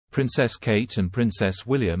Princess Kate and Princess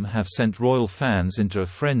William have sent royal fans into a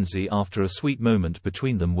frenzy after a sweet moment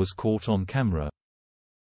between them was caught on camera.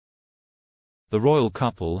 The royal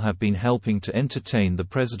couple have been helping to entertain the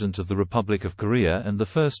President of the Republic of Korea and the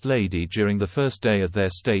First Lady during the first day of their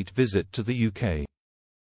state visit to the UK.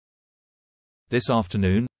 This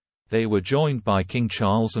afternoon, they were joined by King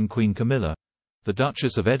Charles and Queen Camilla, the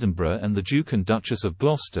Duchess of Edinburgh and the Duke and Duchess of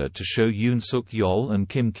Gloucester to show Yoon Suk Yeol and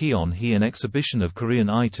Kim Keon-hee an exhibition of Korean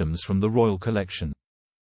items from the royal collection.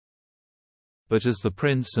 But as the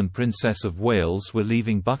Prince and Princess of Wales were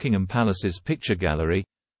leaving Buckingham Palace's picture gallery,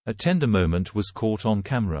 a tender moment was caught on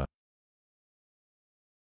camera.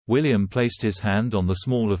 William placed his hand on the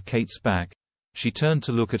small of Kate's back, she turned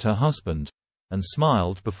to look at her husband, and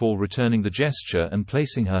smiled before returning the gesture and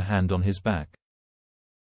placing her hand on his back.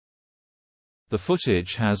 The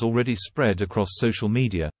footage has already spread across social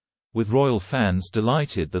media, with royal fans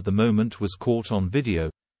delighted that the moment was caught on video,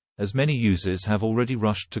 as many users have already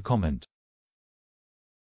rushed to comment.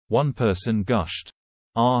 One person gushed,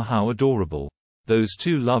 "Ah, how adorable. Those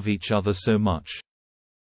two love each other so much."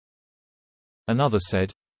 Another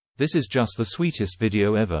said, "This is just the sweetest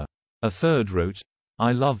video ever." A third wrote,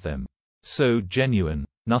 "I love them. So genuine.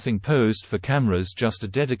 Nothing posed for cameras, just a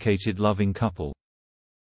dedicated loving couple."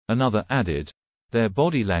 Another added, "Their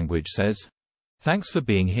body language says, 'Thanks for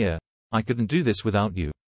being here. I couldn't do this without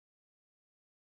you.'"